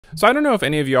So I don't know if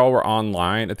any of y'all were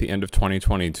online at the end of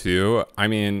 2022. I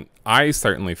mean, I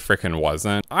certainly frickin'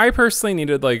 wasn't. I personally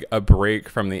needed like a break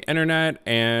from the internet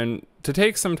and to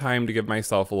take some time to give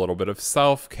myself a little bit of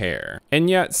self-care. And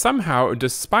yet somehow,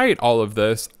 despite all of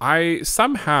this, I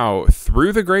somehow,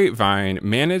 through the grapevine,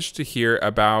 managed to hear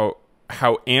about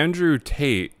how Andrew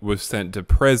Tate was sent to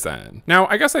prison. Now,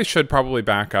 I guess I should probably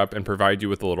back up and provide you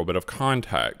with a little bit of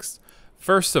context.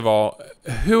 First of all,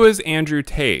 who is Andrew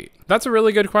Tate? That's a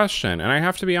really good question, and I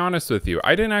have to be honest with you.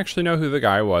 I didn't actually know who the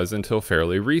guy was until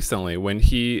fairly recently when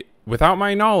he, without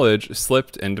my knowledge,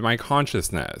 slipped into my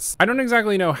consciousness. I don't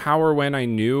exactly know how or when I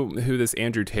knew who this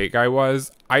Andrew Tate guy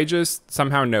was. I just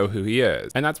somehow know who he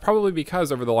is. And that's probably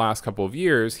because over the last couple of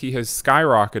years, he has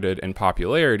skyrocketed in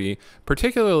popularity,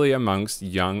 particularly amongst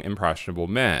young, impressionable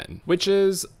men, which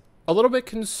is a little bit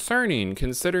concerning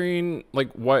considering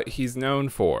like what he's known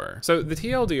for. So the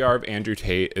TLDR of Andrew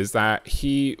Tate is that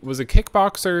he was a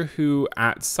kickboxer who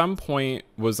at some point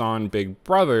was on Big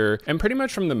Brother, and pretty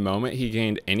much from the moment he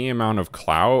gained any amount of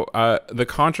clout, the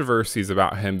controversies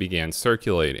about him began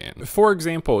circulating. For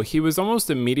example, he was almost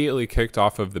immediately kicked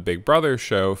off of the Big Brother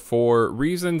show for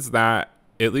reasons that,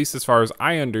 at least as far as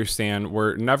I understand,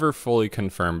 were never fully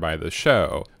confirmed by the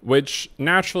show, which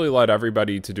naturally led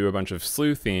everybody to do a bunch of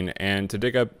sleuthing and to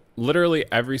dig up literally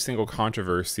every single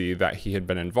controversy that he had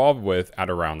been involved with at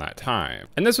around that time.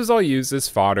 And this was all used as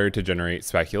fodder to generate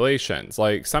speculations.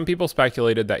 Like, some people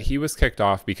speculated that he was kicked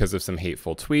off because of some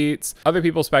hateful tweets. Other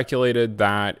people speculated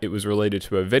that it was related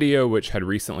to a video which had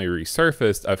recently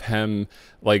resurfaced of him,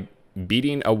 like,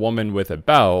 beating a woman with a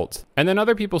belt. And then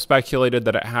other people speculated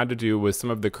that it had to do with some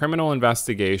of the criminal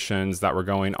investigations that were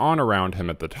going on around him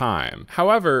at the time.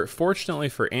 However, fortunately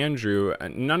for Andrew,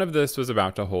 none of this was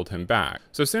about to hold him back.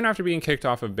 So soon after being kicked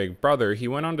off of Big Brother, he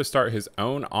went on to start his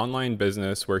own online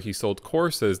business where he sold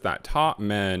courses that taught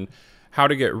men how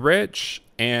to get rich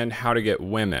and how to get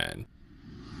women.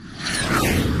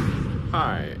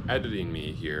 Hi, editing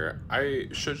me here. I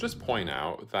should just point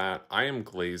out that I am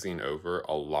glazing over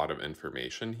a lot of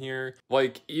information here.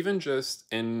 Like, even just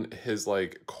in his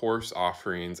like course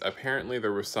offerings, apparently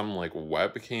there was some like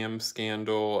webcam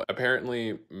scandal.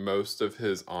 Apparently most of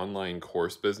his online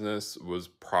course business was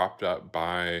propped up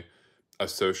by a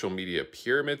social media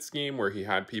pyramid scheme where he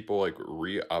had people like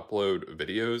re-upload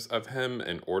videos of him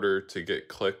in order to get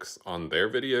clicks on their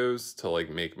videos to like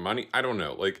make money. I don't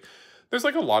know, like, there's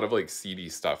like a lot of like seedy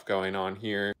stuff going on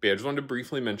here. But yeah, I just wanted to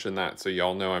briefly mention that so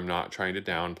y'all know I'm not trying to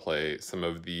downplay some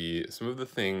of the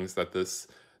things that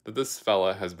this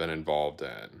fella has been involved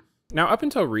in. Now, up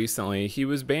until recently, he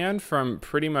was banned from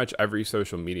pretty much every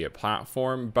social media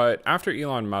platform, but after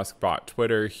Elon Musk bought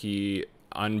Twitter, he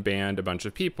unbanned a bunch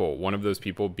of people, one of those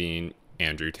people being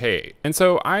Andrew Tate. And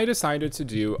so I decided to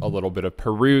do a little bit of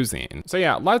perusing. So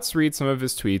yeah, let's read some of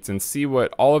his tweets and see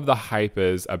what all of the hype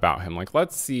is about him. Like,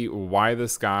 let's see why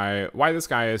this guy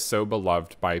is so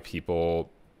beloved by people,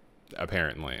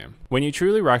 apparently. When you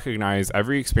truly recognize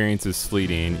every experience is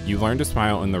fleeting, you learn to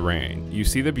smile in the rain. You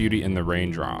see the beauty in the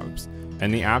raindrops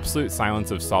and the absolute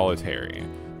silence of solitary.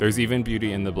 There's even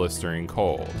beauty in the blistering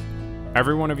cold.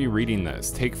 Every one of you reading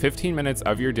this, take 15 minutes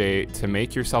of your day to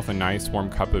make yourself a nice warm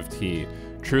cup of tea,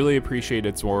 truly appreciate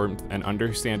its warmth, and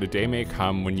understand a day may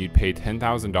come when you'd pay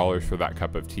 $10,000 for that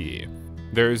cup of tea.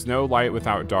 There is no light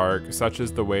without dark, such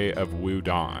is the way of Wu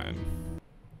Don.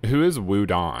 Who is Wu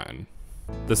Don?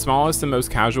 The smallest and most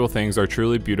casual things are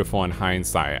truly beautiful in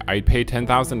hindsight. I'd pay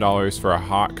 $10,000 for a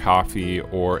hot coffee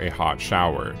or a hot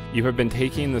shower. You have been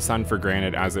taking the sun for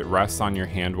granted as it rests on your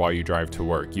hand while you drive to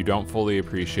work. You don't fully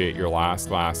appreciate your last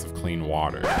glass of clean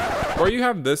water. Or you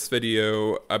have this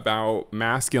video about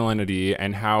masculinity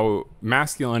and how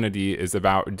masculinity is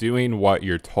about doing what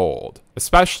you're told,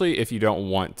 especially if you don't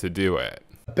want to do it.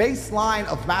 Baseline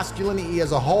of masculinity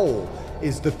as a whole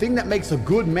is the thing that makes a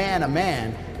good man a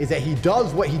man is that he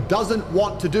does what he doesn't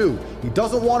want to do. He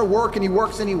doesn't want to work and he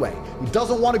works anyway. He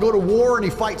doesn't want to go to war and he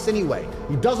fights anyway.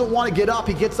 He doesn't want to get up,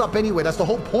 he gets up anyway. That's the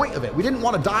whole point of it. We didn't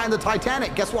want to die in the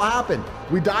Titanic. Guess what happened?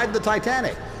 We died in the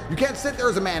Titanic. You can't sit there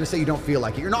as a man and say you don't feel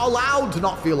like it. You're not allowed to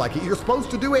not feel like it. You're supposed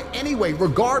to do it anyway,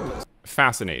 regardless.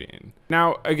 Fascinating.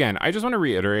 Now, again, I just want to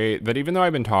reiterate that even though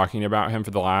I've been talking about him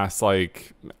for the last,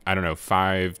 like, I don't know,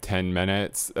 5-10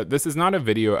 minutes, this is not a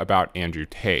video about Andrew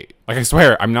Tate. Like, I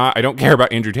swear, I don't care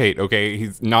about Andrew Tate, okay?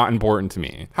 He's not important to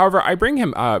me. However, I bring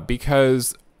him up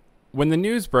because when the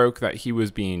news broke that he was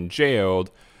being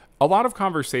jailed, a lot of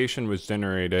conversation was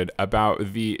generated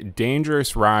about the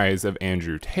dangerous rise of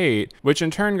Andrew Tate, which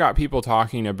in turn got people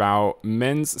talking about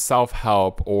men's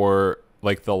self-help or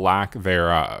like the lack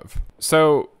thereof.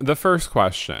 So the first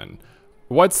question,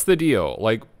 what's the deal?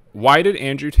 Like, Why did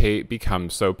Andrew Tate become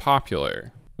so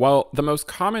popular? Well, the most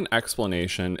common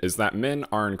explanation is that men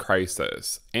are in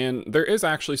crisis, and there is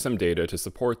actually some data to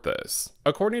support this.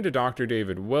 According to Dr.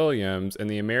 David Williams in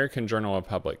the American Journal of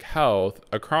Public Health,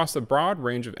 across a broad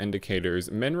range of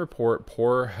indicators, men report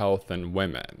poorer health than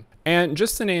women. And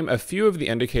just to name a few of the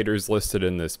indicators listed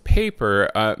in this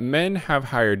paper, men have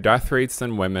higher death rates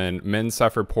than women, men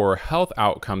suffer poorer health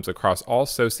outcomes across all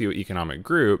socioeconomic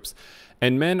groups,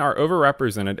 and men are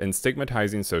overrepresented in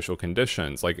stigmatizing social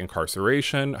conditions like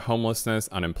incarceration, homelessness,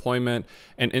 unemployment,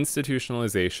 and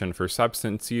institutionalization for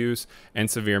substance use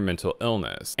and severe mental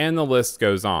illness. And the list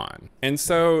goes on. And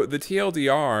so the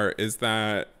TLDR is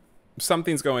that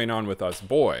something's going on with us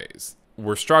boys.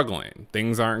 We're struggling.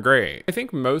 Things aren't great. I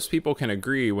think most people can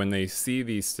agree when they see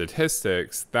these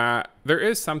statistics that there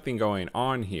is something going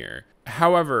on here.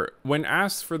 However, when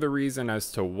asked for the reason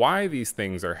as to why these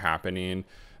things are happening,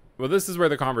 well, this is where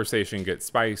the conversation gets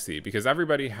spicy, because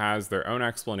everybody has their own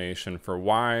explanation for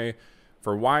why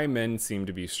men seem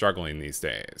to be struggling these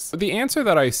days. The answer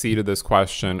that I see to this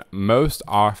question most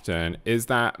often is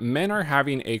that men are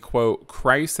having a, quote,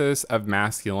 crisis of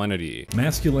masculinity.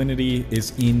 Masculinity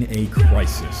is in a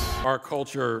crisis. Our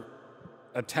culture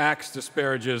attacks,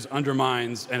 disparages,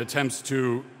 undermines, and attempts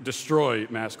to destroy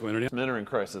masculinity. Men are in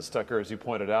crisis, Tucker, as you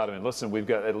pointed out. I mean, listen, we've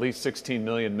got at least 16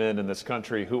 million men in this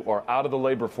country who are out of the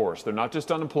labor force. They're not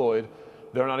just unemployed.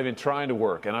 They're not even trying to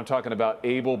work. And I'm talking about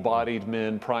able-bodied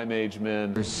men, prime-age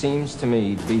men. There seems to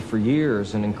me to be for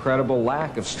years an incredible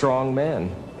lack of strong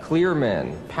men, clear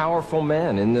men, powerful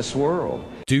men in this world.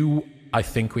 Do I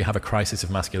think we have a crisis of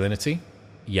masculinity?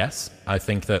 Yes. I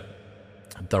think that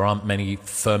there aren't many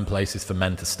firm places for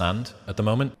men to stand at the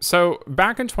moment. So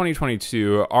back in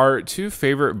 2022, our two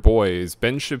favorite boys,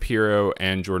 Ben Shapiro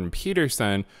and Jordan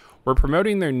Peterson, were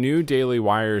promoting their new Daily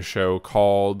Wire show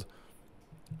called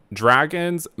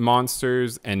Dragons,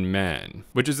 Monsters, and Men,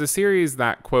 which is a series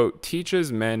that, quote,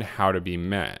 teaches men how to be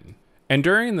men. And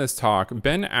during this talk,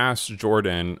 Ben asked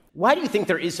Jordan, why do you think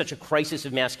there is such a crisis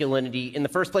of masculinity in the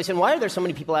first place? And why are there so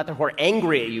many people out there who are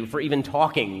angry at you for even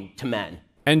talking to men?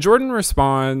 And Jordan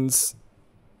responds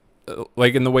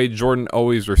like in the way Jordan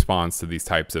always responds to these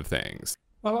types of things.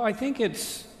 Well, I think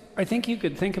you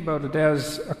could think about it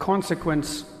as a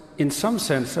consequence, in some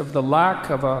sense, of the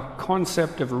lack of a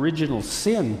concept of original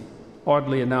sin,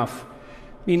 oddly enough.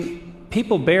 I mean,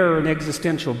 people bear an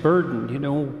existential burden, you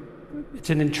know.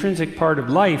 It's an intrinsic part of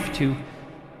life to,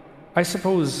 I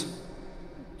suppose,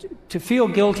 to feel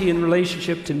guilty in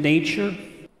relationship to nature.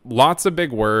 Lots of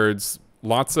big words,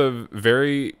 lots of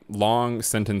very long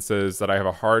sentences that I have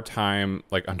a hard time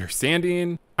like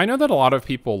understanding. I know that a lot of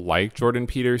people like Jordan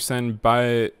Peterson,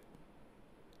 but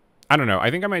I don't know. I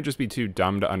think I might just be too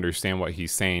dumb to understand what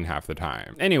he's saying half the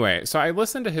time. Anyway, so I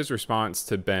listened to his response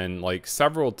to Ben like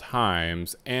several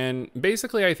times, and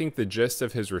basically I think the gist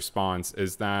of his response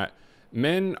is that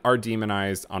men are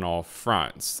demonized on all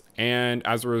fronts, and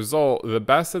as a result, the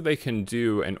best that they can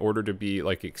do in order to be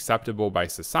like acceptable by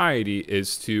society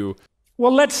is to,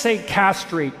 well, let's say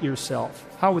castrate yourself.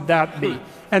 How would that be?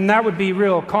 And that would be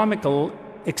real comical,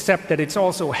 except that it's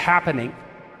also happening.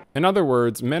 In other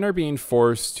words, men are being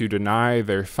forced to deny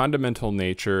their fundamental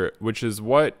nature, which is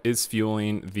what is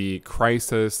fueling the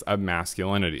crisis of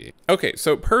masculinity. Okay,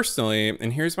 so personally,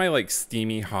 and here's my like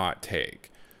steamy hot take,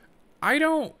 I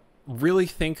don't really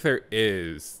think there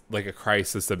is like a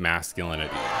crisis of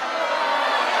masculinity.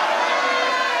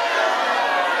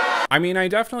 I mean, I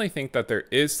definitely think that there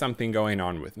is something going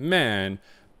on with men,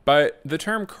 but the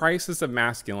term crisis of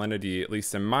masculinity, at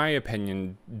least in my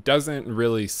opinion, doesn't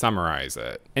really summarize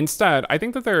it. Instead, I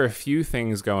think that there are a few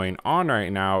things going on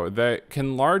right now that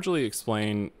can largely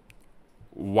explain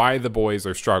why the boys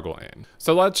are struggling.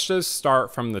 So let's just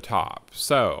start from the top.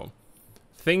 So,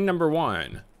 thing number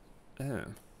one.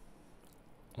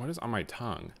 What is on my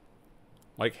tongue?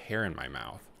 Like hair in my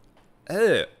mouth.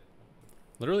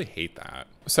 Literally hate that.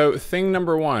 So thing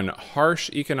number one, harsh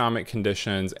economic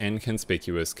conditions and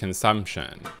conspicuous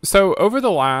consumption. So over the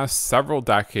last several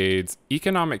decades,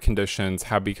 economic conditions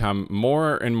have become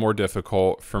more and more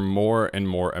difficult for more and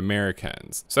more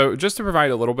Americans. So just to provide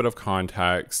a little bit of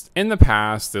context, in the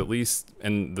past, at least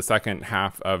in the second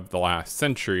half of the last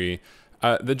century,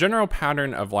 the general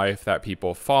pattern of life that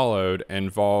people followed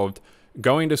involved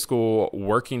going to school,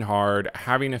 working hard,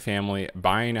 having a family,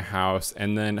 buying a house,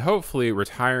 and then hopefully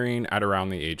retiring at around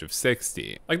the age of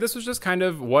 60. Like, this was just kind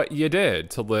of what you did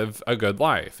to live a good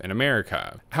life in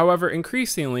America. However,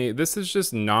 increasingly, this is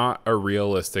just not a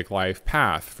realistic life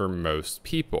path for most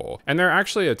people. And there are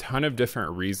actually a ton of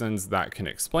different reasons that can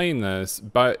explain this,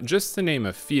 but just to name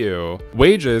a few,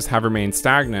 wages have remained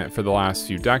stagnant for the last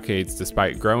few decades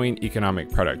despite growing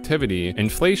economic productivity.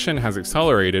 Inflation has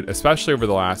accelerated, especially over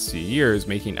the last few years,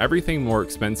 making everything more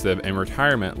expensive and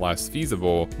retirement less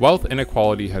feasible. Wealth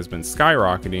inequality has been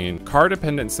skyrocketing.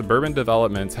 Car-dependent suburban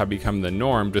developments have become the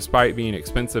norm despite being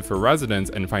expensive for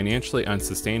residents and financially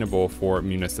unsustainable for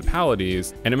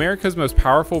municipalities. And America's most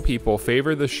powerful people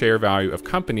favor the share value of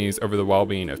companies over the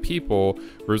well-being of people,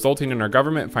 resulting in our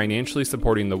government financially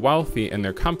supporting the wealthy and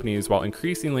their companies while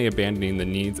increasingly abandoning the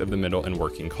needs of the middle and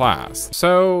working class.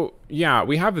 So yeah,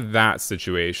 we have that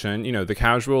situation, you know, the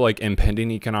casual, like, impending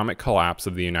economic collapse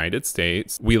of the United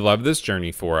States. We love this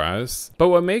journey for us. But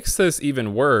what makes this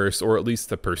even worse, or at least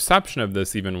the perception of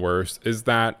this even worse, is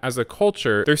that as a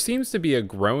culture, there seems to be a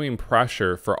growing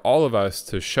pressure for all of us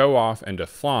to show off and to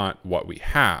flaunt what we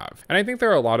have. And I think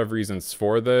there are a lot of reasons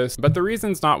for this, but the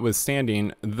reasons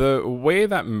notwithstanding, the way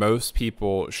that most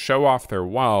people show off their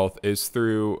wealth is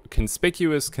through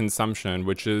conspicuous consumption,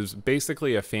 which is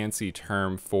basically a fancy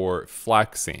term for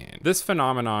flexing. This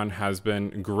phenomenon has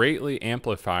been greatly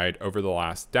amplified over the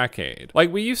last decade.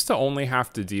 Like, we used to only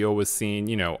have to deal with seeing,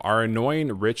 you know, our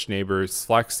annoying rich neighbors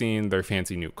flexing their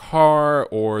fancy new car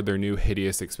or their new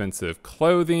hideous expensive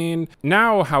clothing.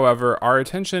 Now, however, our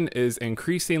attention is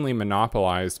increasingly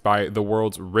monopolized by the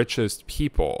world's richest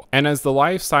people. And as the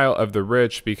lifestyle of the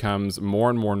rich becomes more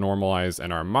and more normalized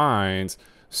in our minds,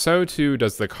 so too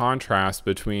does the contrast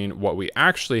between what we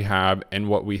actually have and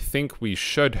what we think we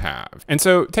should have. And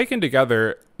so, taken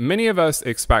together, many of us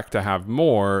expect to have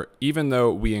more, even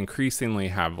though we increasingly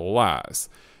have less.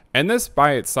 And this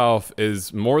by itself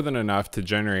is more than enough to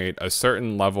generate a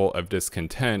certain level of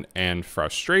discontent and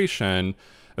frustration,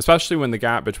 especially when the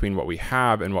gap between what we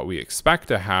have and what we expect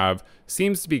to have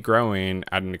seems to be growing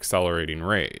at an accelerating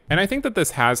rate. And I think that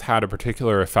this has had a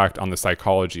particular effect on the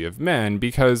psychology of men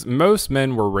because most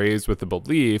men were raised with the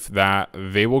belief that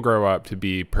they will grow up to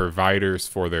be providers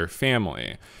for their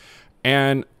family.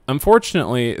 And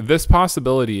unfortunately, this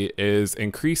possibility is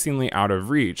increasingly out of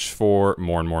reach for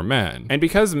more and more men. And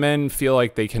because men feel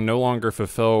like they can no longer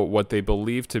fulfill what they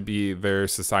believe to be their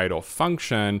societal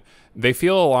function, they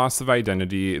feel a loss of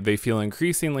identity, they feel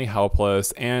increasingly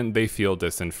helpless, and they feel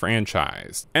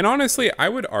disenfranchised. And honestly, I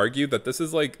would argue that this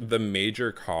is like the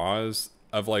major cause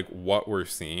of like what we're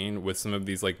seeing with some of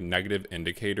these like negative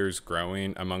indicators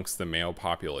growing amongst the male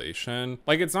population.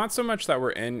 Like, it's not so much that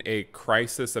we're in a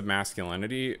crisis of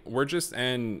masculinity, we're just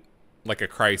in like a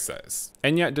crisis.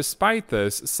 And yet, despite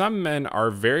this, some men are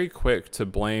very quick to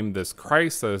blame this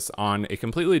crisis on a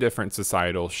completely different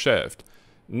societal shift,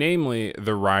 namely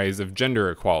the rise of gender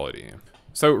equality.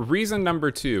 So reason number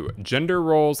 2, gender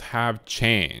roles have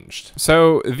changed.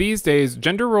 So these days,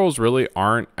 gender roles really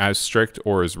aren't as strict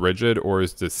or as rigid or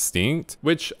as distinct,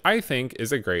 which I think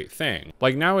is a great thing.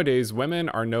 Like, nowadays, women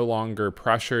are no longer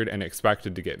pressured and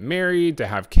expected to get married, to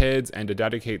have kids, and to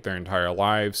dedicate their entire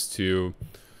lives to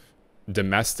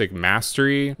domestic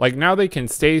mastery. Like, now they can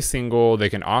stay single, they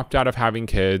can opt out of having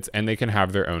kids, and they can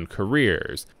have their own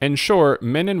careers. In short,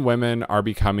 men and women are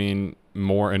becoming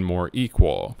more and more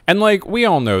equal. And like, we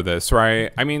all know this,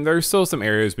 right? I mean, there's still some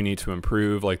areas we need to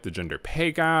improve, like the gender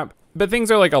pay gap, but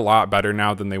things are like a lot better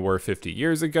now than they were 50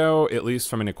 years ago, at least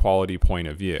from an equality point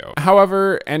of view.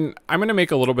 However, and I'm going to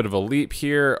make a little bit of a leap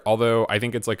here, although I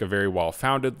think it's like a very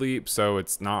well-founded leap, so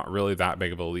it's not really that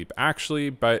big of a leap actually,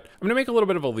 but I'm going to make a little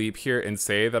bit of a leap here and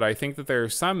say that I think that there are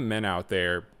some men out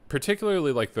there,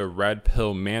 particularly like the red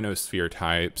pill manosphere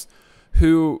types,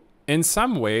 who in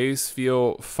some ways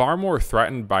feel far more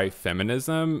threatened by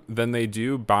feminism than they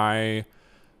do by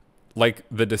like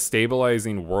the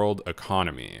destabilizing world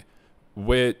economy,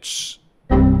 which,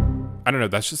 I don't know,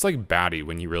 that's just like batty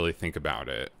when you really think about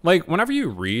it. Like, whenever you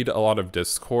read a lot of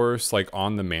discourse like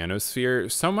on the manosphere,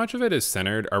 so much of it is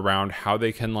centered around how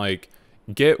they can like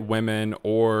get women,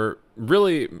 or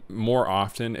really more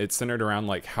often it's centered around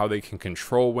like how they can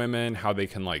control women, how they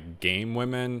can like game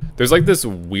women. There's like this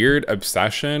weird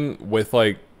obsession with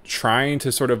like trying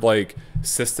to sort of like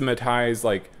systematize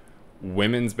like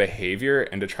women's behavior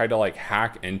and to try to like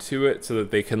hack into it so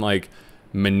that they can like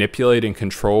manipulate and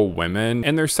control women.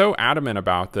 And they're so adamant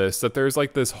about this that there's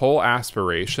like this whole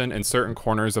aspiration in certain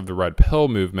corners of the red pill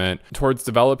movement towards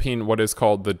developing what is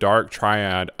called the dark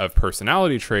triad of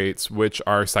personality traits, which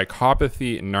are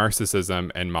psychopathy,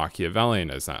 narcissism, and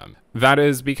Machiavellianism. That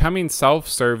is, becoming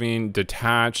self-serving,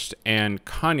 detached, and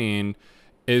cunning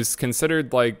is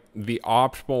considered like the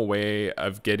optimal way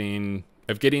of getting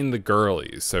the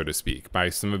girlies, so to speak, by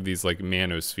some of these like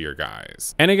manosphere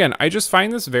guys. And again, I just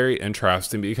find this very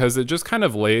interesting because it just kind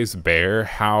of lays bare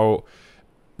how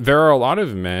there are a lot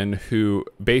of men who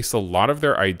base a lot of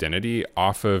their identity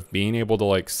off of being able to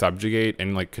like subjugate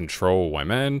and like control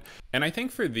women. And I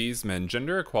think for these men,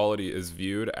 gender equality is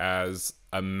viewed as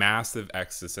a massive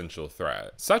existential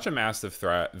threat. Such a massive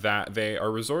threat that they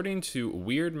are resorting to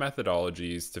weird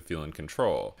methodologies to feel in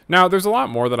control. Now, there's a lot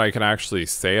more that I can actually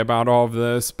say about all of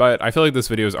this, but I feel like this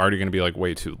video is already going to be like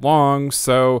way too long.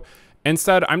 So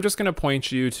instead, I'm just going to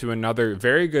point you to another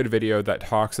very good video that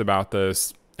talks about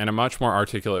this in a much more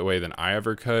articulate way than I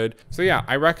ever could. So yeah,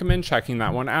 I recommend checking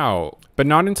that one out, but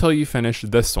not until you finish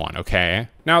this one, okay?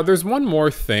 Now, there's one more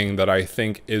thing that I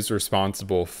think is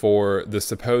responsible for the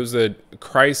supposed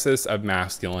crisis of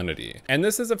masculinity. And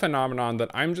this is a phenomenon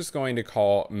that I'm just going to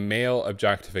call male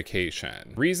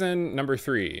objectification. Reason number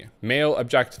 3, male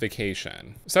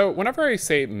objectification. So whenever I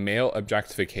say male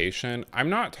objectification, I'm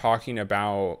not talking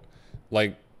about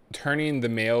like turning the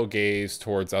male gaze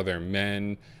towards other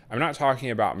men. I'm not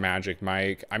talking about Magic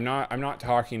Mike. I'm not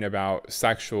talking about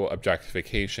sexual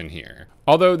objectification here.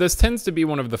 Although this tends to be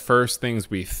one of the first things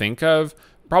we think of,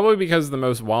 probably because the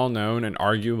most well-known and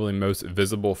arguably most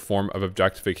visible form of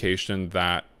objectification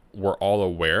that we're all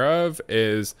aware of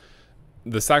is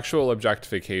the sexual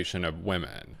objectification of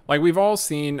women. Like, we've all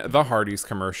seen the Hardee's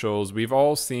commercials, we've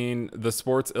all seen the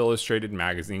Sports Illustrated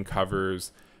magazine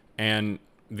covers, and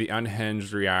the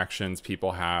unhinged reactions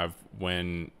people have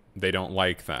when they don't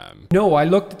like them. No, I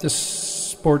looked at the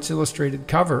Sports Illustrated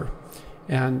cover,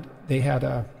 and they had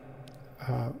a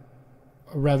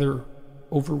rather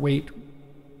overweight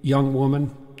young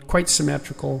woman, quite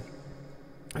symmetrical,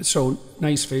 so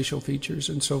nice facial features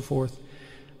and so forth,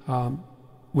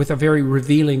 with a very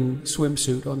revealing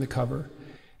swimsuit on the cover.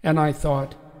 And I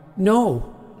thought,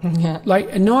 no,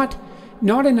 like not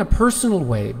in a personal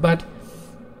way, but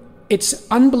it's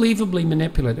unbelievably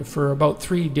manipulative for about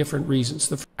 3 different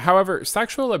reasons. However,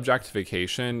 sexual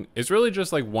objectification is really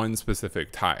just like one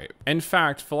specific type. In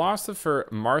fact, philosopher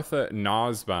Martha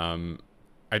Nussbaum,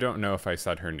 I don't know if I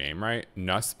said her name right,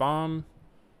 Nussbaum?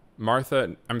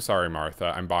 Martha, I'm sorry,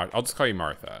 Martha, I'll just call you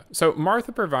Martha. So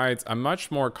Martha provides a much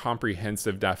more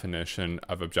comprehensive definition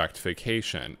of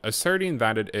objectification, asserting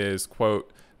that it is,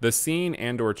 quote, the seeing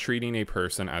and or treating a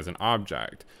person as an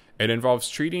object. It involves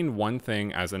treating one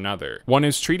thing as another. One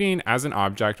is treating as an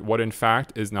object what in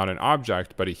fact is not an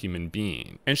object but a human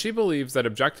being. And she believes that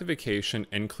objectification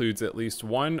includes at least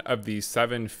one of these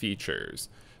 7 features,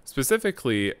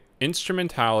 specifically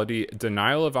instrumentality,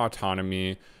 denial of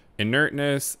autonomy,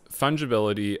 inertness,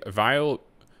 fungibility,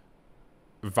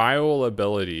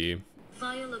 violability,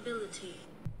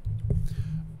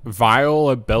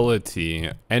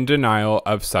 and denial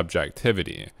of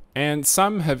subjectivity. And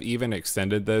some have even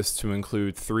extended this to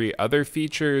include 3 other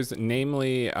features,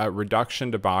 namely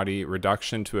reduction to body,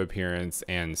 reduction to appearance,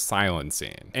 and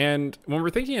silencing. And when we're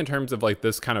thinking in terms of like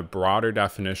this kind of broader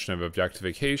definition of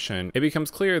objectification, it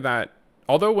becomes clear that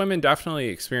although women definitely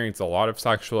experience a lot of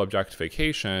sexual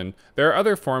objectification, there are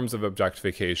other forms of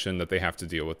objectification that they have to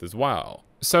deal with as well.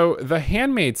 So The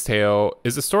Handmaid's Tale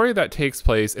is a story that takes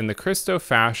place in the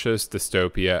Christo-fascist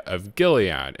dystopia of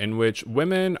Gilead, in which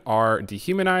women are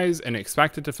dehumanized and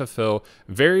expected to fulfill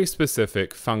very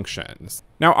specific functions.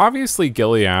 Now, obviously,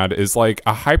 Gilead is like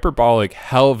a hyperbolic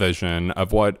hell vision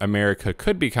of what America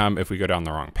could become if we go down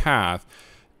the wrong path,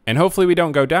 and hopefully we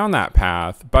don't go down that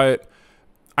path, but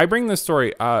I bring this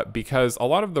story up because a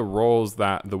lot of the roles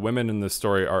that the women in this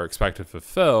story are expected to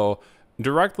fulfill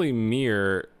directly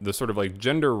mirror the sort of like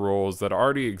gender roles that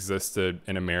already existed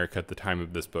in America at the time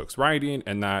of this book's writing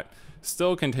and that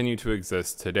still continue to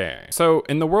exist today. So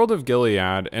in the world of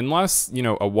Gilead, unless, you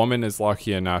know, a woman is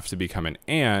lucky enough to become an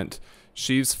aunt,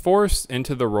 she's forced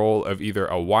into the role of either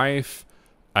a wife,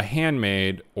 a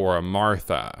handmaid, or a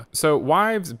Martha. So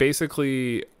wives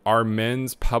basically are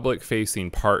men's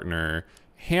public-facing partner.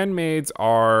 Handmaids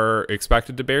are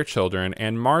expected to bear children,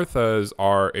 and Marthas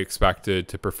are expected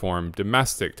to perform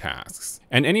domestic tasks.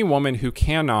 And any woman who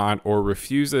cannot or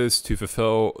refuses to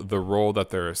fulfill the role that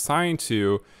they're assigned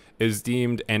to is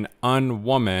deemed an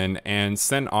unwoman and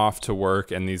sent off to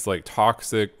work in these like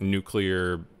toxic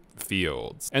nuclear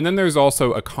fields. And then there's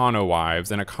also econo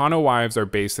wives, and econo wives are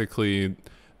basically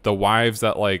the wives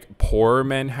that like poor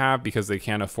men have because they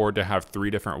can't afford to have 3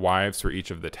 different wives for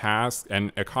each of the tasks.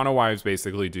 And econo wives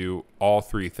basically do all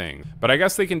 3 things. But I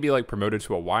guess they can be like promoted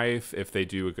to a wife if they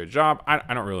do a good job.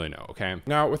 I don't really know, okay?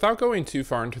 Now, without going too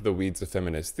far into the weeds of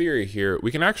feminist theory here,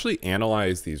 we can actually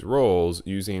analyze these roles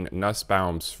using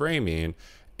Nussbaum's framing.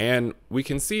 And we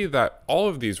can see that all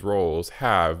of these roles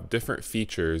have different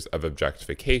features of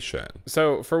objectification.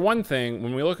 So for one thing,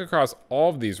 when we look across all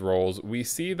of these roles, we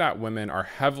see that women are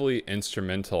heavily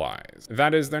instrumentalized.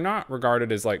 That is, they're not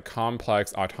regarded as like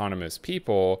complex, autonomous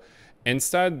people.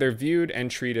 Instead, they're viewed and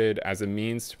treated as a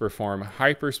means to perform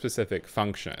hyper-specific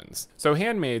functions. So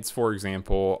handmaids, for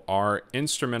example, are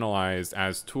instrumentalized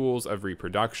as tools of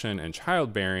reproduction and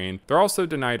childbearing. They're also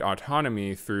denied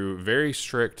autonomy through very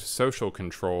strict social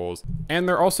controls, and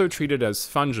they're also treated as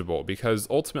fungible because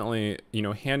ultimately, you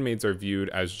know, handmaids are viewed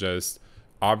as just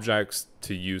objects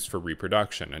to use for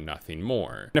reproduction and nothing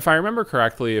more. And if I remember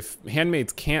correctly, if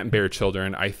handmaids can't bear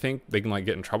children, I think they can like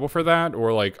get in trouble for that,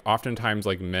 or like oftentimes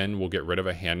like men will get rid of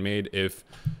a handmaid if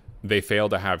they fail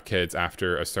to have kids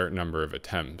after a certain number of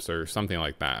attempts or something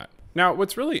like that. Now,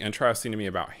 what's really interesting to me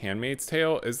about Handmaid's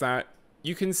Tale is that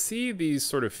you can see these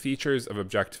sort of features of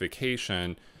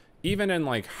objectification even in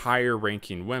like higher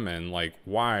ranking women, like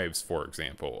wives, for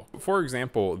example. For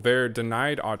example, they're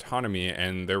denied autonomy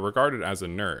and they're regarded as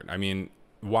inert. I mean,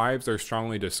 wives are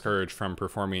strongly discouraged from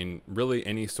performing really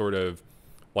any sort of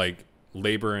like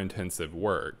labor intensive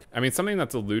work. I mean, something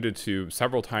that's alluded to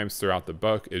several times throughout the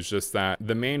book is just that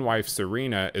the main wife,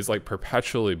 Serena, is like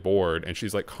perpetually bored and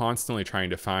she's like constantly trying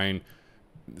to find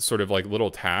sort of like little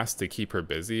tasks to keep her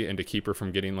busy and to keep her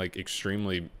from getting like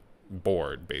extremely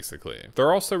bored, basically.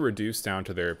 They're also reduced down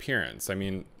to their appearance. I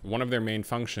mean, one of their main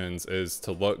functions is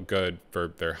to look good for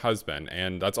their husband,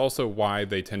 and that's also why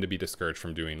they tend to be discouraged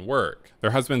from doing work.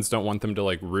 Their husbands don't want them to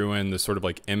like ruin the sort of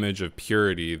like image of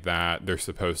purity that they're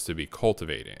supposed to be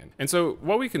cultivating. And so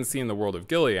what we can see in the world of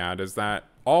Gilead is that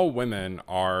all women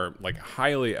are like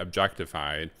highly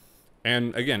objectified.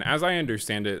 And again, as I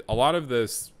understand it, a lot of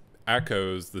this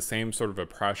echoes the same sort of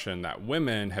oppression that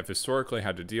women have historically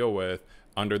had to deal with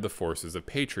under the forces of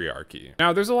patriarchy.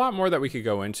 Now, there's a lot more that we could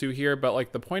go into here, but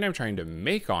like the point I'm trying to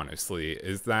make, honestly,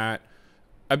 is that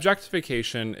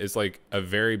objectification is like a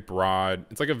very broad,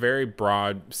 it's like a very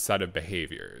broad set of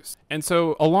behaviors. And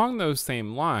so along those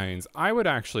same lines, I would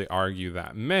actually argue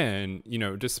that men, you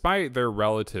know, despite their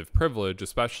relative privilege,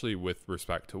 especially with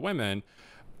respect to women,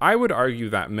 I would argue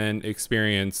that men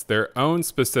experience their own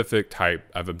specific type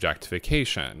of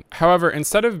objectification. However,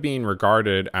 instead of being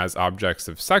regarded as objects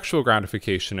of sexual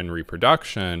gratification and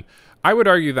reproduction, I would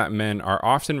argue that men are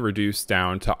often reduced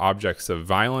down to objects of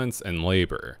violence and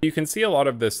labor. You can see a lot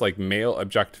of this like male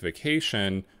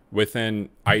objectification within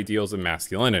ideals of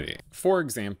masculinity. For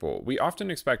example, we often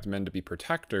expect men to be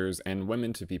protectors and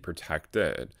women to be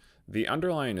protected. The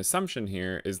underlying assumption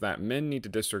here is that men need to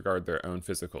disregard their own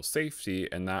physical safety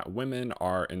and that women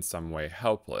are in some way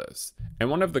helpless. And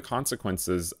one of the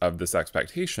consequences of this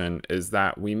expectation is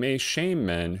that we may shame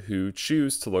men who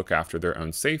choose to look after their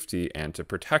own safety and to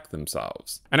protect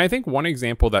themselves. And I think one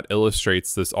example that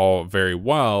illustrates this all very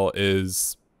well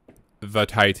is the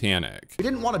Titanic. We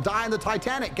didn't want to die in the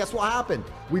Titanic. Guess what happened?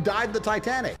 We died in the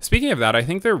Titanic. Speaking of that, I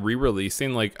think they're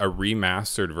re-releasing like a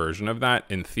remastered version of that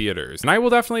in theaters. And I will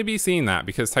definitely be seeing that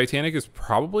because Titanic is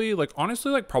probably like,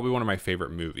 honestly, like probably one of my favorite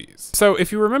movies. So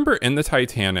if you remember in the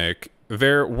Titanic,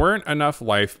 there weren't enough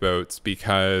lifeboats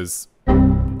because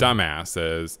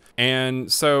dumbasses,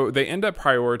 and so they end up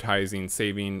prioritizing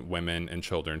saving women and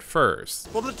children first.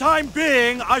 For the time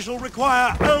being, I shall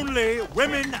require only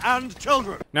women and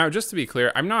children. Now, just to be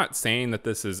clear, I'm not saying that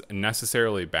this is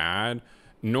necessarily bad,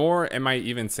 nor am I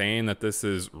even saying that this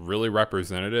is really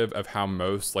representative of how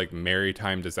most like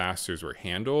maritime disasters were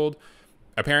handled.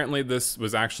 Apparently, this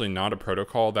was actually not a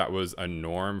protocol that was a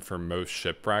norm for most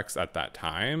shipwrecks at that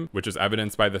time, which is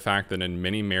evidenced by the fact that in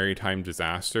many maritime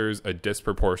disasters, a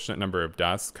disproportionate number of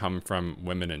deaths come from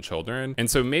women and children.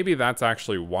 And so maybe that's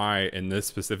actually why in this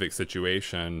specific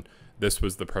situation, this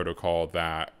was the protocol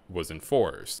that was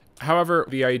enforced. However,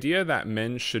 the idea that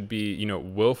men should be, you know,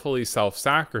 willfully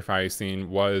self-sacrificing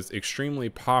was extremely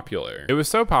popular. It was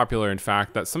so popular, in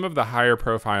fact, that some of the higher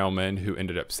profile men who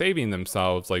ended up saving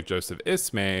themselves, like Joseph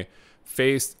Ismay,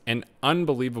 faced an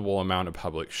unbelievable amount of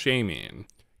public shaming.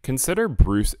 Consider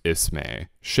Bruce Ismay,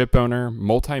 shipowner,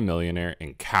 multimillionaire,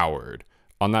 and coward.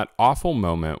 On that awful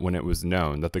moment when it was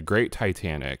known that the great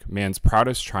Titanic, man's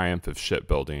proudest triumph of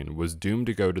shipbuilding, was doomed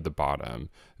to go to the bottom,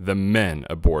 the men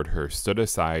aboard her stood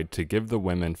aside to give the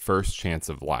women first chance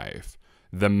of life.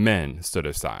 The men stood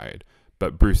aside,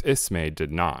 but Bruce Ismay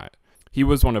did not. He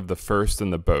was one of the first in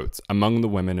the boats, among the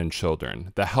women and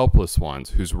children, the helpless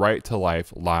ones whose right to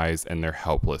life lies in their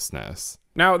helplessness.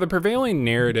 Now, the prevailing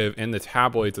narrative in the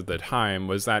tabloids at the time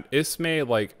was that Ismay,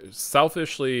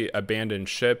 selfishly abandoned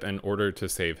ship in order to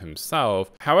save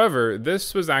himself. However,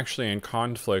 this was actually in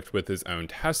conflict with his own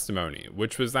testimony,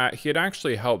 which was that he had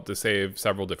actually helped to save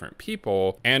several different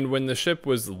people, and when the ship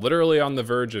was literally on the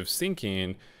verge of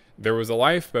sinking, there was a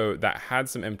lifeboat that had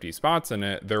some empty spots in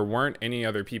it. There weren't any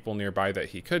other people nearby that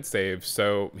he could save,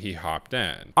 so he hopped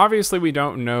in. Obviously, we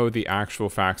don't know the actual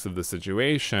facts of the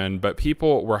situation, but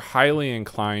people were highly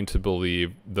inclined to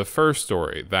believe the first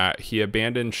story, that he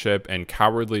abandoned ship and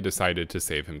cowardly decided to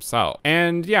save himself.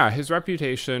 And yeah, his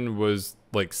reputation was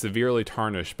severely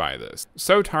tarnished by this.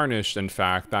 So tarnished, in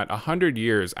fact, that 100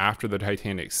 years after the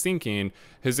Titanic's sinking,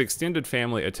 his extended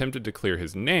family attempted to clear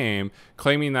his name,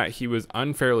 claiming that he was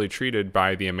unfairly treated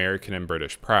by the American and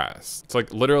British press.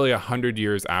 It's literally 100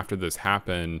 years after this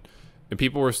happened, and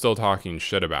people were still talking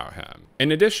shit about him.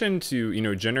 In addition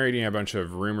to, generating a bunch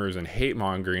of rumors and hate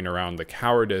mongering around the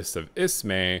cowardice of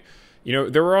Ismay,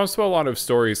 there were also a lot of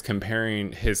stories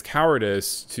comparing his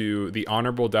cowardice to the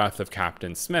honorable death of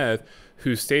Captain Smith,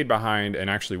 who stayed behind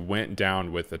and actually went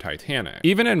down with the Titanic.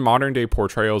 Even in modern day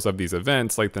portrayals of these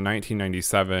events, like the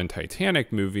 1997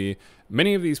 Titanic movie,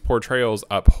 many of these portrayals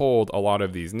uphold a lot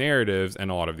of these narratives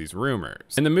and a lot of these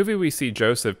rumors. In the movie, we see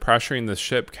Joseph pressuring the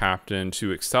ship captain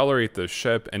to accelerate the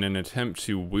ship in an attempt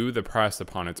to woo the press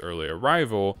upon its early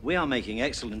arrival. We are making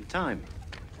excellent time.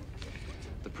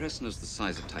 The press knows the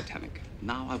size of Titanic.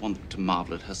 Now I want them to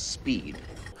marvel at her speed.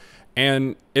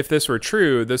 And if this were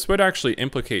true, this would actually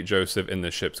implicate Joseph in the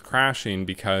ship's crashing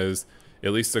because,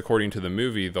 at least according to the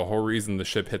movie, the whole reason the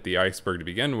ship hit the iceberg to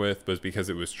begin with was because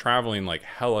it was traveling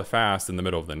hella fast in the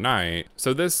middle of the night.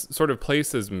 So this sort of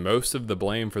places most of the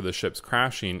blame for the ship's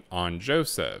crashing on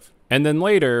Joseph. And then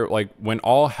later, when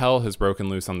all hell has broken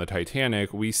loose on the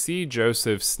Titanic, we see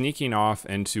Joseph sneaking off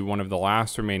into one of the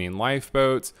last remaining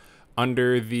lifeboats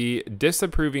under the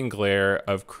disapproving glare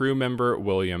of crew member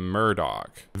William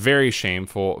Murdoch. Very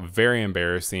shameful, very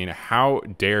embarrassing. How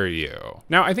dare you?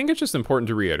 Now, I think it's just important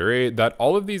to reiterate that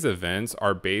all of these events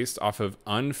are based off of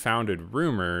unfounded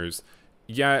rumors,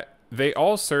 yet they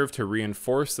all serve to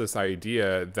reinforce this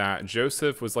idea that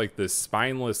Joseph was this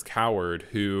spineless coward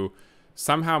who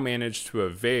somehow managed to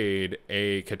evade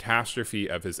a catastrophe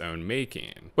of his own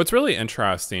making. What's really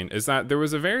interesting is that there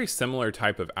was a very similar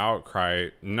type of outcry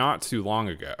not too long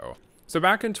ago. So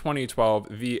back in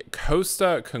 2012, the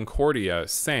Costa Concordia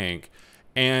sank,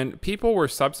 and people were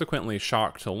subsequently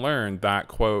shocked to learn that,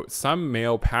 quote, some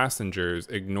male passengers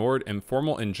ignored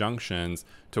informal injunctions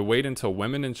to wait until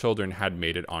women and children had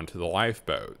made it onto the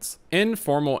lifeboats.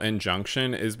 Informal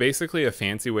injunction is basically a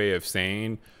fancy way of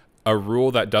saying a rule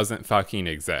that doesn't fucking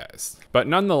exist. But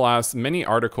nonetheless, many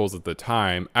articles at the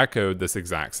time echoed this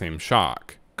exact same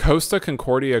shock. Costa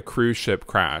Concordia cruise ship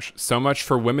crash. So much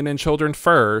for women and children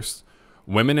first.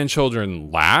 Women and children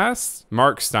last?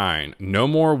 Mark Stein. No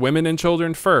more women and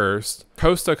children first.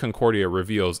 Costa Concordia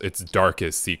reveals its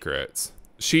darkest secrets.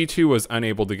 She too was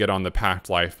unable to get on the packed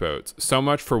lifeboats. So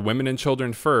much for women and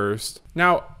children first.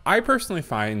 Now, I personally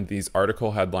find these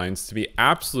article headlines to be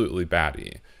absolutely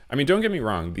batty. I mean, don't get me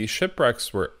wrong, these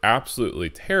shipwrecks were absolutely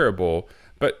terrible,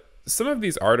 but some of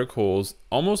these articles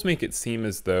almost make it seem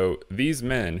as though these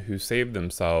men who saved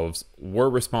themselves were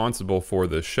responsible for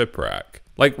the shipwreck.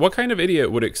 What kind of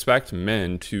idiot would expect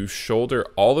men to shoulder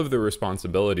all of the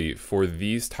responsibility for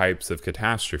these types of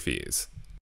catastrophes?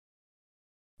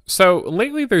 So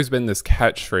lately there's been this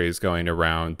catchphrase going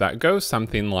around that goes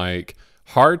something like,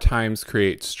 hard times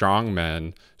create strong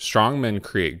men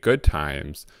create good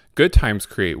times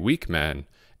create weak men,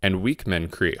 and weak men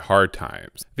create hard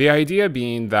times. The idea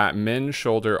being that men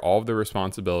shoulder all of the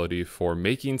responsibility for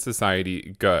making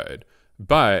society good,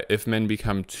 but if men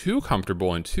become too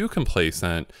comfortable and too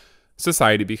complacent,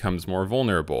 society becomes more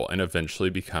vulnerable and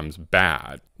eventually becomes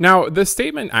bad. Now, this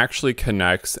statement actually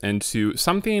connects into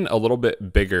something a little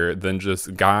bit bigger than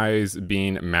just guys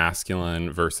being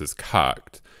masculine versus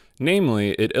cucked.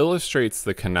 Namely, it illustrates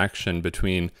the connection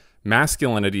between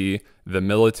masculinity, the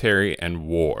military, and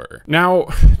war. Now,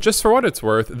 just for what it's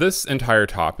worth, this entire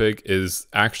topic is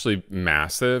actually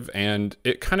massive and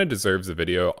it kind of deserves a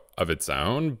video of its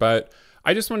own, but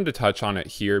I just wanted to touch on it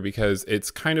here because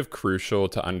it's kind of crucial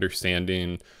to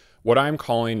understanding what I'm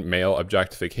calling male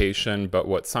objectification, but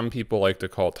what some people like to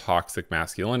call toxic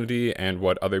masculinity and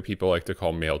what other people like to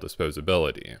call male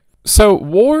disposability. So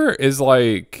war is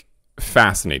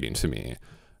fascinating to me.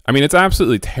 I mean, it's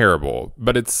absolutely terrible,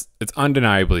 but it's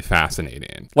undeniably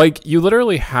fascinating. You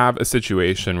literally have a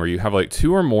situation where you have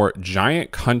 2 or more giant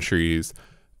countries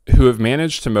who have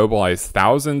managed to mobilize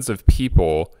thousands of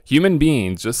people, human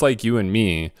beings just like you and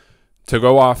me, to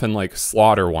go off and like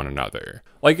slaughter one another.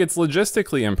 Like, it's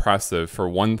logistically impressive for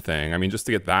one thing. I mean, just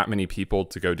to get that many people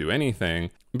to go do anything.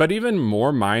 But even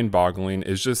more mind-boggling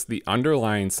is just the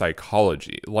underlying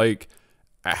psychology. Like,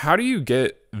 how do you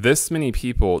get this many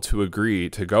people to agree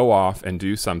to go off and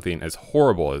do something as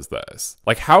horrible as this?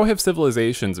 Like, how have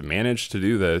civilizations managed to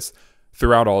do this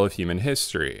throughout all of human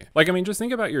history? Like, I mean, just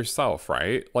think about yourself,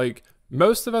 right? Like,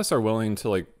 most of us are willing to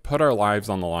like put our lives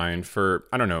on the line for,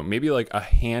 I don't know, maybe like a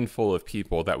handful of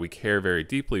people that we care very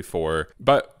deeply for.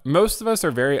 But most of us are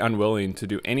very unwilling to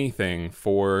do anything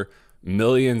for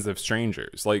millions of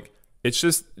strangers. Like,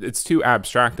 it's too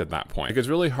abstract at that point. Like, it's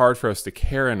really hard for us to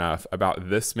care enough about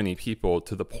this many people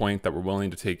to the point that we're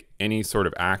willing to take any sort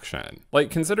of action.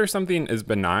 Like, consider something as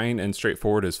benign and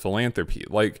straightforward as philanthropy.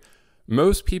 Like,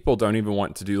 most people don't even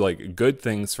want to do like good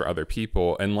things for other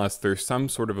people unless there's some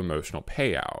sort of emotional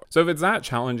payout. So if it's that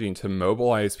challenging to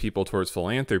mobilize people towards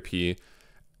philanthropy,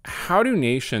 how do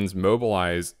nations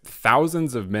mobilize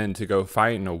thousands of men to go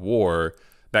fight in a war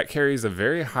that carries a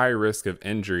very high risk of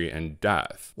injury and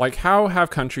death? Like, how have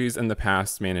countries in the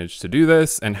past managed to do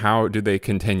this, and how do they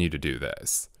continue to do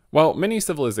this? Well, many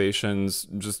civilizations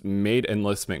just made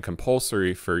enlistment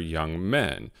compulsory for young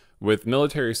men, with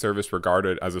military service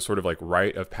regarded as a sort of like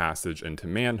rite of passage into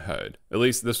manhood. At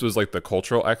least this was like the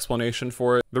cultural explanation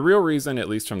for it. The real reason, at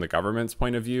least from the government's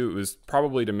point of view, was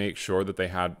probably to make sure that they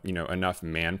had, enough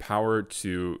manpower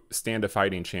to stand a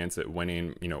fighting chance at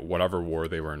winning, whatever war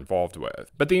they were involved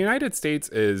with. But the United States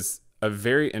is a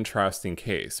very interesting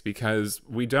case because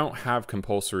we don't have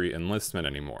compulsory enlistment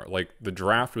anymore. Like, the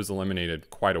draft was eliminated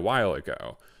quite a while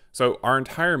ago. So our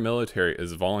entire military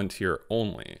is volunteer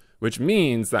only, which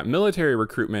means that military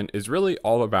recruitment is really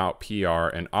all about PR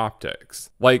and optics.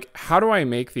 Like, how do I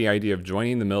make the idea of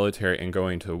joining the military and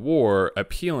going to war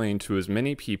appealing to as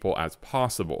many people as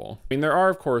possible? I mean, there are,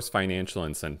 of course, financial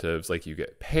incentives, like you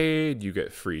get paid, you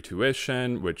get free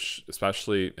tuition, which,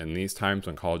 especially in these times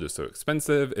when college is so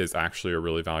expensive, is actually a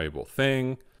really valuable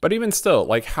thing. But even still,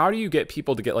 like, how do you get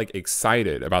people to get like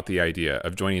excited about the idea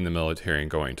of joining the military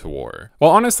and going to war? Well,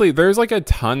 honestly, there's like a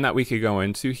ton that we could go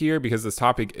into here because this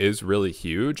topic is really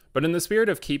huge. But in the spirit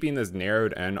of keeping this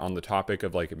narrowed in on the topic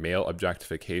of like male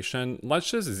objectification,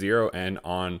 let's just zero in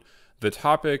on the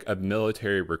topic of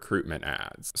military recruitment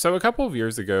ads. So a couple of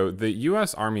years ago, the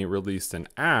US Army released an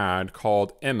ad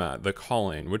called Emma, the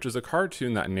Calling, which is a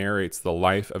cartoon that narrates the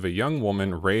life of a young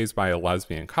woman raised by a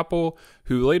lesbian couple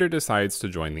who later decides to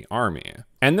join the army.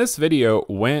 And this video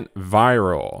went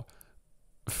viral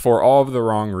for all of the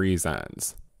wrong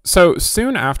reasons. So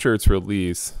soon after its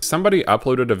release, somebody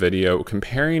uploaded a video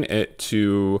comparing it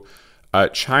to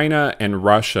China and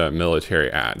Russia military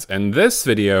ads. And this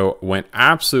video went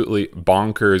absolutely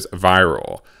bonkers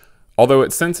viral. Although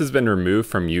it since has been removed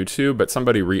from YouTube, but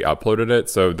somebody re-uploaded it,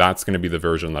 so that's going to be the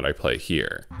version that I play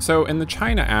here. So in the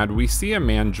China ad, we see a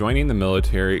man joining the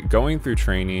military, going through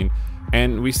training,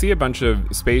 and we see a bunch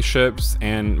of spaceships,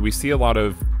 and we see a lot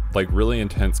of like really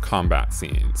intense combat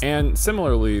scenes. And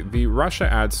similarly, the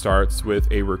Russia ad starts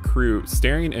with a recruit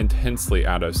staring intensely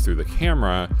at us through the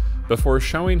camera before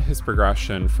showing his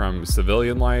progression from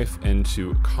civilian life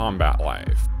into combat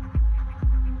life.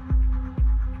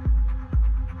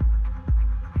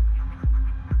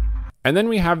 And then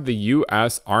we have the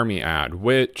US Army ad,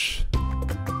 which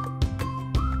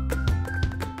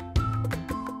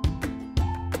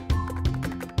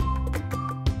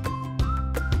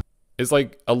is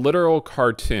like a literal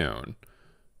cartoon.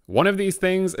 One of these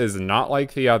things is not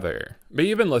like the other. But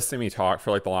you've been listening to me talk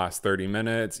for like the last 30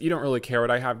 minutes. You don't really care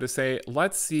what I have to say.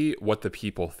 Let's see what the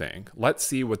people think. Let's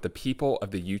see what the people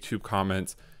of the YouTube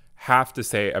comments have to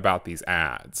say about these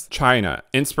ads. China,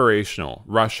 inspirational.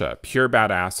 Russia, pure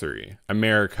badassery.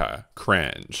 America,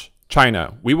 cringe.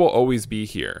 China, we will always be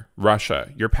here.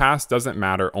 Russia, your past doesn't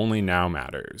matter, only now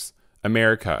matters.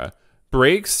 America,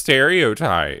 break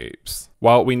stereotypes.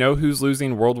 While we know who's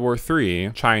losing World War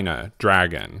III, China,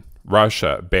 dragon.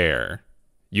 Russia, bear.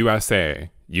 USA,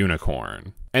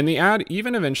 unicorn. And the ad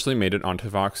even eventually made it onto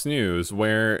Fox News,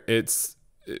 where it's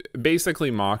basically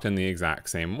mocked in the exact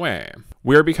same way.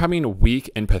 We are becoming weak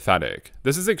and pathetic.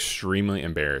 This is extremely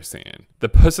embarrassing. The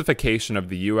pussification of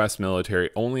the US military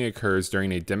only occurs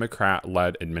during a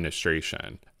Democrat-led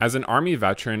administration. As an Army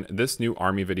veteran, this new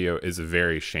Army video is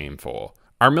very shameful.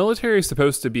 Our military is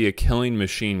supposed to be a killing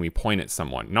machine we point at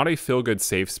someone, not a feel-good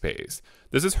safe space.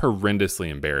 This is horrendously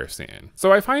embarrassing.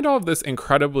 So I find all of this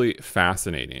incredibly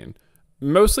fascinating.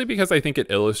 mostly because I think it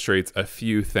illustrates a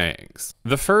few things.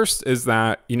 The first is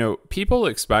that, people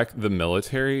expect the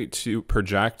military to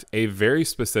project a very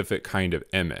specific kind of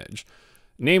image.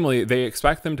 Namely, they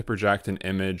expect them to project an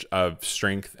image of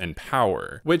strength and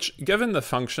power, which, given the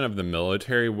function of the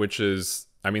military, which is,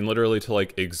 literally to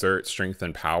exert strength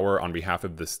and power on behalf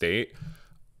of the state,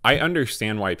 I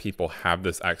understand why people have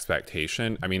this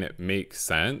expectation. It makes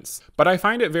sense. But I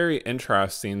find it very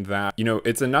interesting that,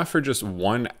 it's enough for just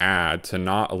one ad to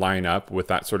not line up with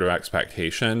that sort of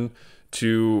expectation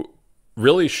to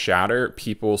really shatter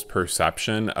people's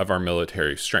perception of our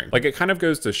military strength. It kind of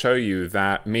goes to show you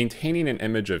that maintaining an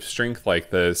image of strength like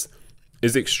this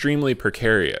is extremely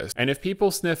precarious. And if people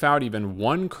sniff out even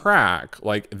one crack,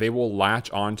 they will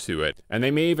latch onto it, and they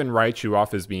may even write you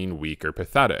off as being weak or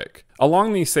pathetic.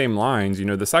 Along these same lines,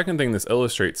 the second thing this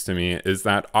illustrates to me is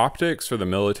that optics for the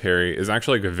military is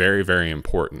actually very, very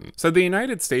important. So the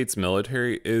United States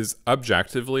military is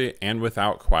objectively and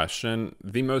without question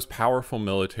the most powerful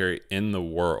military in the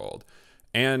world.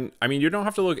 And you don't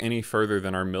have to look any further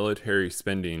than our military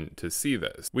spending to see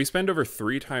this. We spend over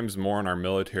 3 times more on our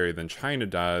military than China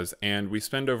does, and we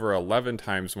spend over 11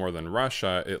 times more than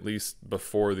Russia, at least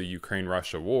before the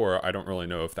Ukraine-Russia war. I don't really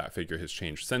know if that figure has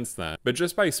changed since then. But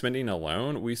just by spending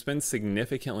alone, we spend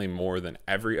significantly more than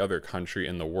every other country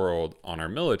in the world on our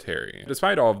military.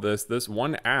 Despite all of this, this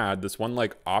one ad, this one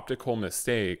optical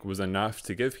mistake was enough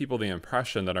to give people the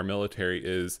impression that our military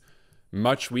is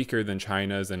much weaker than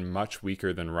China's and much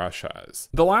weaker than Russia's.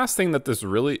 The last thing that this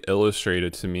really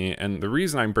illustrated to me, and the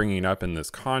reason I'm bringing it up in this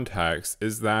context,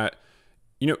 is that,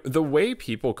 the way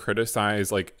people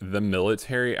criticize the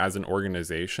military as an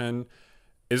organization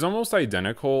is almost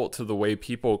identical to the way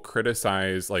people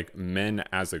criticize men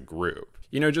as a group.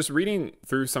 Just reading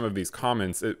through some of these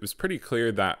comments, it was pretty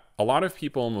clear that a lot of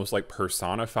people almost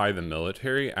personify the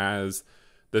military as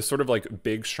this sort of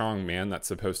big, strong man that's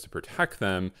supposed to protect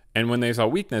them. And when they saw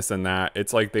weakness in that,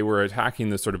 it's they were attacking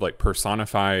this sort of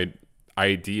personified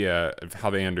idea of how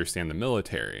they understand the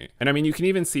military. And you can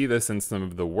even see this in some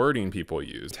of the wording people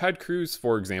use. Ted Cruz,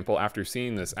 for example, after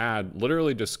seeing this ad,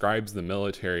 literally describes the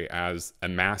military as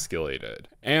emasculated.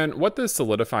 And what this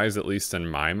solidifies, at least in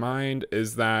my mind,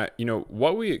 is that,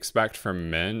 what we expect from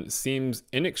men seems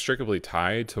inextricably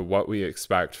tied to what we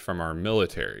expect from our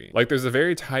military. There's a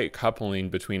very tight coupling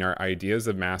between our ideas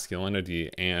of masculinity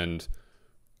and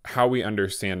how we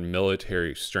understand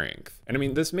military strength.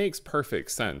 And this makes perfect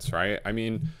sense, right?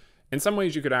 In some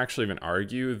ways you could actually even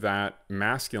argue that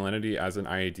masculinity as an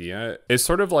idea is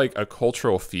sort of a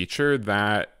cultural feature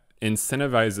that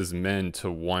incentivizes men to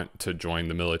want to join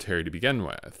the military to begin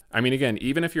with. Again,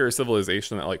 even if you're a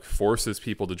civilization that forces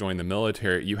people to join the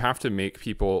military, you have to make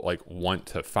people want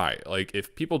to fight.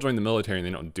 If people join the military and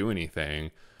they don't do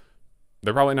anything,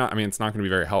 they're probably not, it's not going to be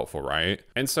very helpful, right?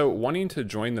 And so wanting to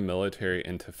join the military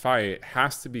and to fight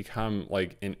has to become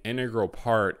an integral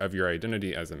part of your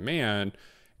identity as a man,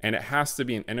 and it has to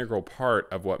be an integral part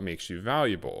of what makes you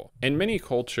valuable. In many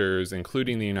cultures,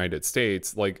 including the United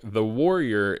States, the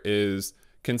warrior is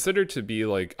considered to be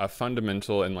a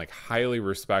fundamental and highly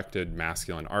respected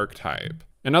masculine archetype.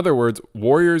 In other words,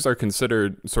 warriors are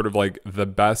considered sort of the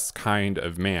best kind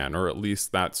of man, or at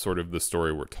least that's sort of the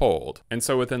story we're told. And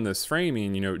so within this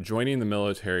framing, joining the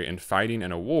military and fighting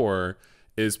in a war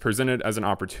is presented as an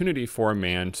opportunity for a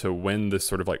man to win this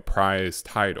sort of prize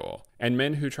title. And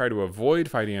men who try to avoid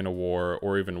fighting in a war,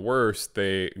 or even worse,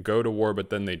 they go to war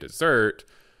but then they desert,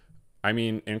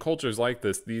 in cultures like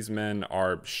this, these men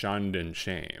are shunned and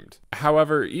shamed.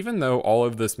 However, even though all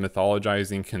of this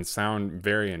mythologizing can sound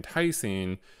very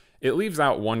enticing, it leaves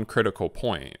out one critical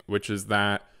point, which is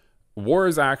that war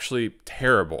is actually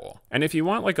terrible. And if you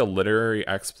want a literary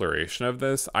exploration of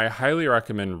this, I highly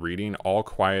recommend reading All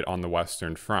Quiet on the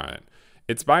Western Front.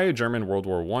 It's by a German World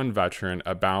War I veteran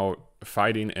about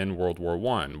fighting in World War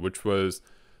I, which was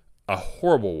a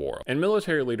horrible war. And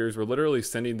military leaders were literally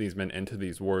sending these men into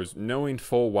these wars knowing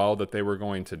full well that they were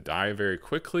going to die very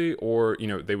quickly, or,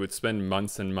 they would spend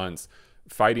months and months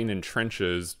fighting in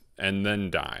trenches and then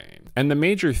dying. And the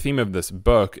major theme of this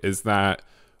book is that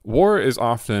war is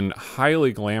often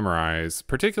highly glamorized,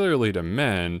 particularly to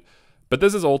men, but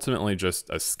this is ultimately just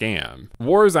a scam.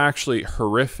 War is actually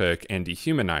horrific and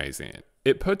dehumanizing.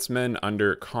 It puts men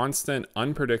under constant,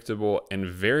 unpredictable, and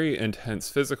very intense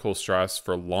physical stress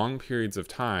for long periods of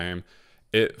time.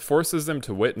 It forces them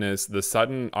to witness the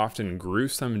sudden, often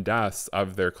gruesome deaths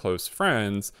of their close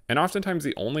friends, and oftentimes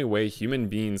the only way human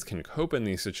beings can cope in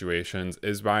these situations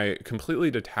is by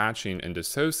completely detaching and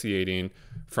dissociating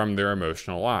from their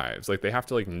emotional lives. They have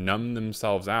to numb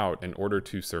themselves out in order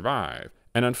to survive.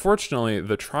 And unfortunately,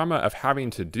 the trauma of having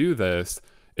to do this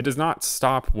It does not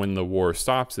stop when the war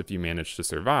stops if you manage to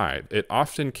survive. It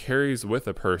often carries with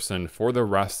a person for the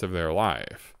rest of their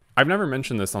life. I've never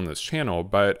mentioned this on this channel,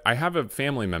 but I have a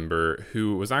family member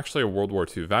who was actually a World War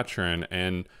II veteran,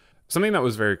 and something that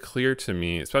was very clear to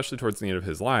me, especially towards the end of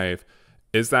his life,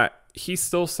 is that he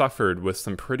still suffered with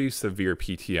some pretty severe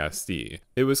PTSD.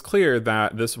 It was clear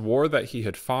that this war that he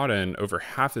had fought in over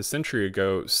half a century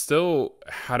ago still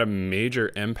had a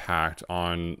major impact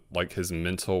on like his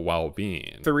mental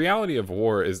well-being. The reality of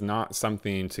war is not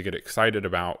something to get excited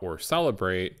about or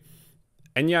celebrate.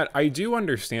 And yet I do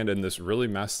understand in this really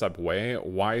messed up way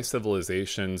why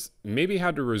civilizations maybe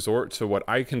had to resort to what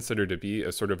I consider to be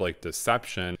a sort of like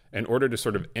deception in order to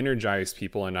sort of energize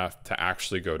people enough to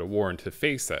actually go to war and to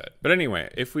face it. But anyway,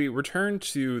 if we return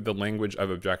to the language of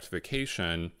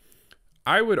objectification,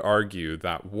 I would argue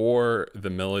that war, the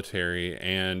military,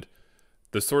 and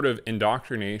the sort of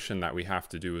indoctrination that we have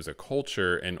to do as a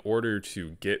culture in order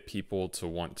to get people to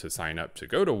want to sign up to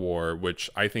go to war, which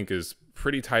I think is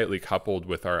pretty tightly coupled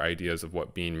with our ideas of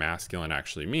what being masculine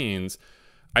actually means,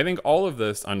 I think all of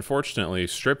this, unfortunately,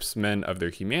 strips men of their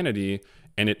humanity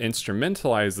and it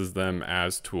instrumentalizes them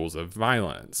as tools of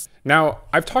violence. Now,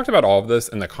 I've talked about all of this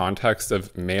in the context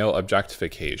of male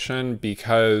objectification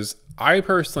because I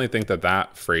personally think that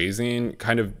that phrasing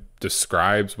kind of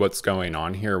describes what's going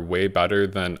on here way better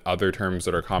than other terms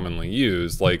that are commonly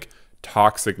used, like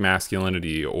toxic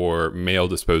masculinity or male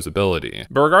disposability.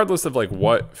 But regardless of like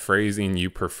what phrasing you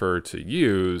prefer to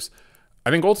use, I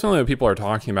think ultimately what people are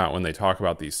talking about when they talk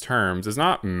about these terms is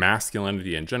not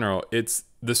masculinity in general, it's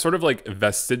the sort of like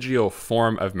vestigial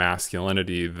form of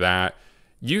masculinity that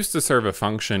used to serve a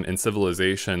function in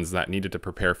civilizations that needed to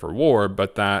prepare for war,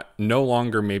 but that no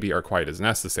longer maybe are quite as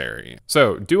necessary.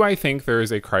 So, do I think there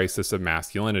is a crisis of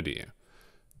masculinity?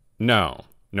 No,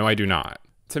 I do not.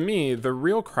 To me, the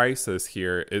real crisis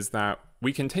here is that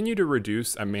we continue to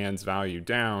reduce a man's value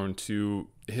down to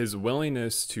his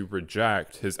willingness to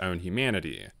reject his own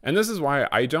humanity. And this is why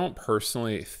I don't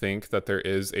personally think that there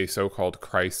is a so-called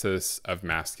crisis of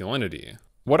masculinity.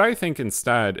 What I think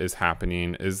instead is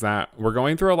happening is that we're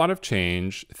going through a lot of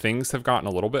change, things have gotten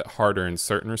a little bit harder in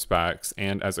certain respects,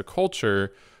 and as a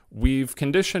culture, we've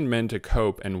conditioned men to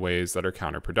cope in ways that are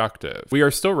counterproductive. We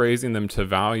are still raising them to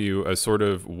value a sort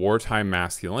of wartime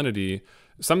masculinity,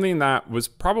 something that was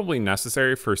probably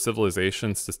necessary for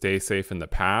civilizations to stay safe in the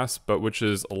past, but which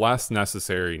is less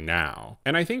necessary now.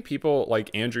 And I think people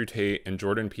like Andrew Tate and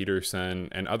Jordan Peterson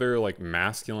and other like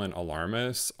masculine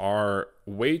alarmists are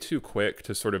way too quick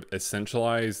to sort of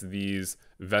essentialize these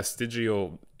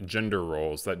vestigial gender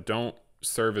roles that don't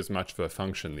serve as much of a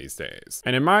function these days.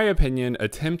 And in my opinion,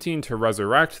 attempting to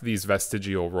resurrect these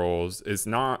vestigial roles is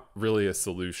not really a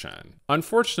solution.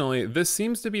 Unfortunately, this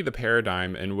seems to be the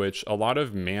paradigm in which a lot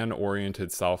of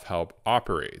man-oriented self-help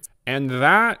operates. And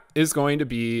that is going to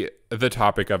be the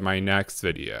topic of my next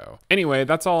video. Anyway,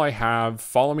 that's all I have.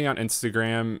 Follow me on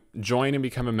Instagram, join and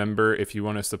become a member if you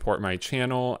want to support my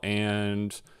channel,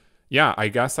 and yeah, I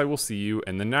guess I will see you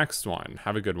in the next one.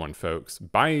 Have a good one, folks.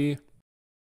 Bye.